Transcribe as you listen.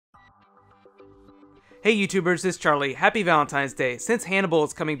Hey YouTubers, it's Charlie. Happy Valentine's Day. Since Hannibal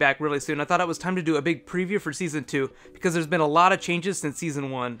is coming back really soon, I thought it was time to do a big preview for Season 2, because there's been a lot of changes since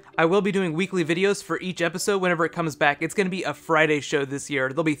Season 1. I will be doing weekly videos for each episode whenever it comes back. It's going to be a Friday show this year.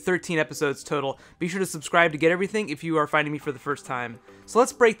 There'll be 13 episodes total. Be sure to subscribe to get everything if you are finding me for the first time. So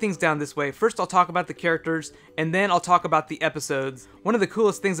let's break things down this way. First I'll talk about the characters, and then I'll talk about the episodes. One of the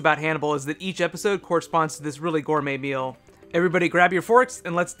coolest things about Hannibal is that each episode corresponds to this really gourmet meal. Everybody grab your forks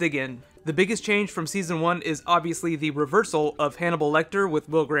and let's dig in. The biggest change from Season 1 is obviously the reversal of Hannibal Lecter with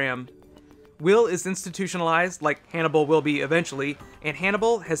Will Graham. Will is institutionalized, like Hannibal will be eventually, and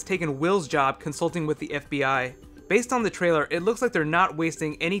Hannibal has taken Will's job consulting with the FBI. Based on the trailer, it looks like they're not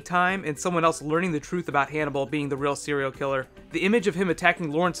wasting any time in someone else learning the truth about Hannibal being the real serial killer. The image of him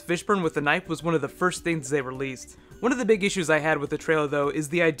attacking Lawrence Fishburne with a knife was one of the first things they released. One of the big issues I had with the trailer though is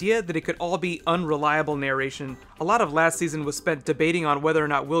the idea that it could all be unreliable narration. A lot of last season was spent debating on whether or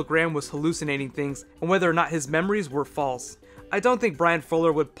not Will Graham was hallucinating things and whether or not his memories were false. I don't think Bryan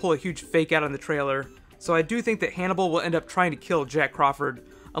Fuller would pull a huge fake out on the trailer, so I do think that Hannibal will end up trying to kill Jack Crawford.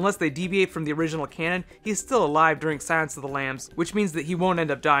 Unless they deviate from the original canon, he's still alive during Silence of the Lambs, which means that he won't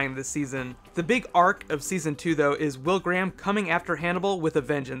end up dying this season. The big arc of Season 2 though is Will Graham coming after Hannibal with a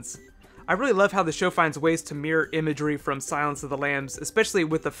vengeance. I really love how the show finds ways to mirror imagery from Silence of the Lambs, especially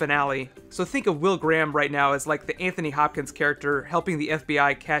with the finale. So think of Will Graham right now as like the Anthony Hopkins character helping the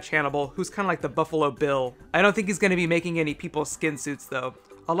FBI catch Hannibal, who's kind of like the Buffalo Bill. I don't think he's going to be making any people's skin suits though.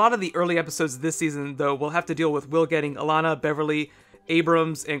 A lot of the early episodes this season though will have to deal with Will getting Alana, Beverly,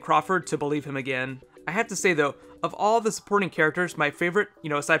 Abrams, and Crawford to believe him again. I have to say though, of all the supporting characters, my favorite,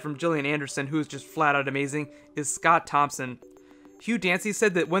 aside from Gillian Anderson, who is just flat out amazing, is Scott Thompson. Hugh Dancy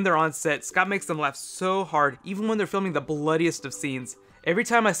said that when they're on set, Scott makes them laugh so hard, even when they're filming the bloodiest of scenes. Every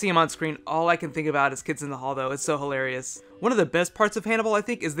time I see him on screen, all I can think about is Kids in the Hall though, it's so hilarious. One of the best parts of Hannibal, I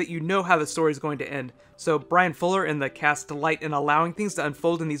think, is that you know how the story is going to end, so Bryan Fuller and the cast delight in allowing things to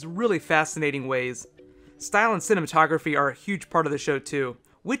unfold in these really fascinating ways. Style and cinematography are a huge part of the show too,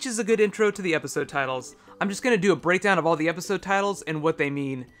 which is a good intro to the episode titles. I'm just going to do a breakdown of all the episode titles and what they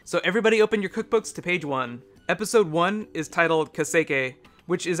mean. So everybody open your cookbooks to page 1. Episode 1 is titled Kaseke,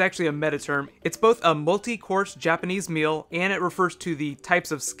 which is actually a meta term. It's both a multi-course Japanese meal and it refers to the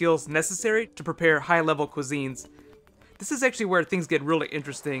types of skills necessary to prepare high-level cuisines. This is actually where things get really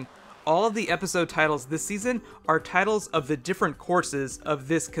interesting. All of the episode titles this season are titles of the different courses of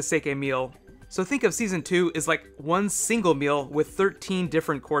this Kaseke meal. So think of Season 2 as like one single meal with 13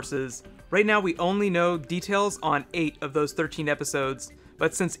 different courses. Right now we only know details on 8 of those 13 episodes,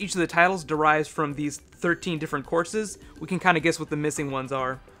 but since each of the titles derives from these 13 different courses, we can kind of guess what the missing ones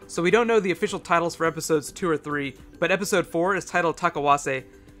are. So we don't know the official titles for episodes 2 or 3, but episode 4 is titled Takawase.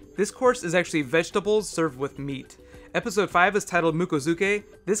 This course is actually vegetables served with meat. Episode 5 is titled Mukozuke.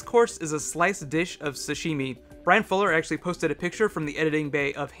 This course is a sliced dish of sashimi. Bryan Fuller actually posted a picture from the editing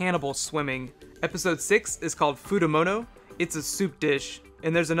bay of Hannibal swimming. Episode 6 is called Fudamono. It's a soup dish,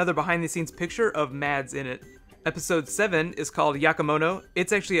 and there's another behind the scenes picture of Mads in it. Episode 7 is called Yakimono.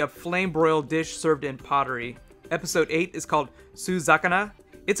 It's actually a flame-broiled dish served in pottery. Episode 8 is called Suzakana.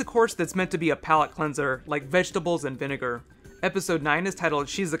 It's a course that's meant to be a palate cleanser, like vegetables and vinegar. Episode 9 is titled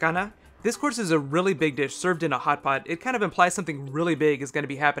Shizakana. This course is a really big dish served in a hot pot. It kind of implies something really big is going to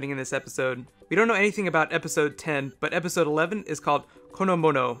be happening in this episode. We don't know anything about episode 10, but episode 11 is called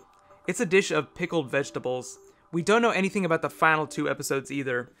Konomono. It's a dish of pickled vegetables. We don't know anything about the final 2 episodes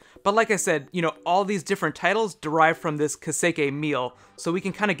either. But like I said, all these different titles derive from this Kaseke meal, so we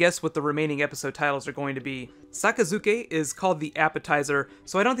can kind of guess what the remaining episode titles are going to be. Sakazuke is called the appetizer,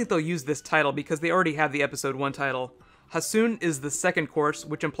 so I don't think they'll use this title because they already have the episode 1 title. Hasun is the second course,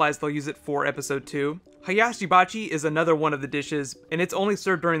 which implies they'll use it for episode 2. Hayashibachi is another one of the dishes, and it's only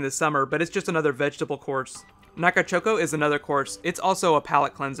served during the summer, but it's just another vegetable course. Nakachoko is another course. It's also a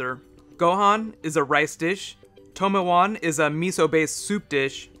palate cleanser. Gohan is a rice dish. Tomewan is a miso-based soup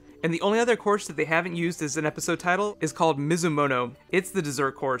dish, and the only other course that they haven't used as an episode title is called Mizumono. It's the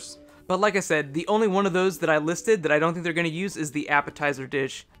dessert course. But like I said, the only one of those that I listed that I don't think they're going to use is the appetizer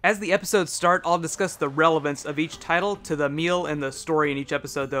dish. As the episodes start, I'll discuss the relevance of each title to the meal and the story in each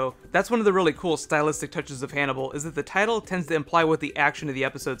episode though. That's one of the really cool stylistic touches of Hannibal, is that the title tends to imply what the action of the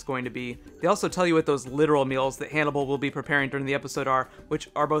episode's going to be. They also tell you what those literal meals that Hannibal will be preparing during the episode are, which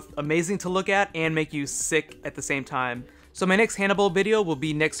are both amazing to look at and make you sick at the same time. So my next Hannibal video will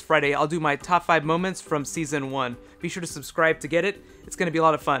be next Friday. I'll do my top 5 moments from Season 1. Be sure to subscribe to get it. It's going to be a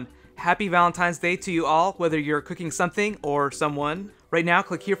lot of fun. Happy Valentine's Day to you all, whether you're cooking something or someone. Right now,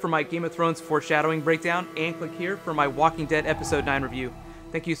 click here for my Game of Thrones foreshadowing breakdown, and click here for my Walking Dead Episode 9 review.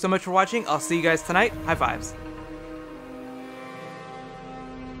 Thank you so much for watching. I'll see you guys tonight. High fives.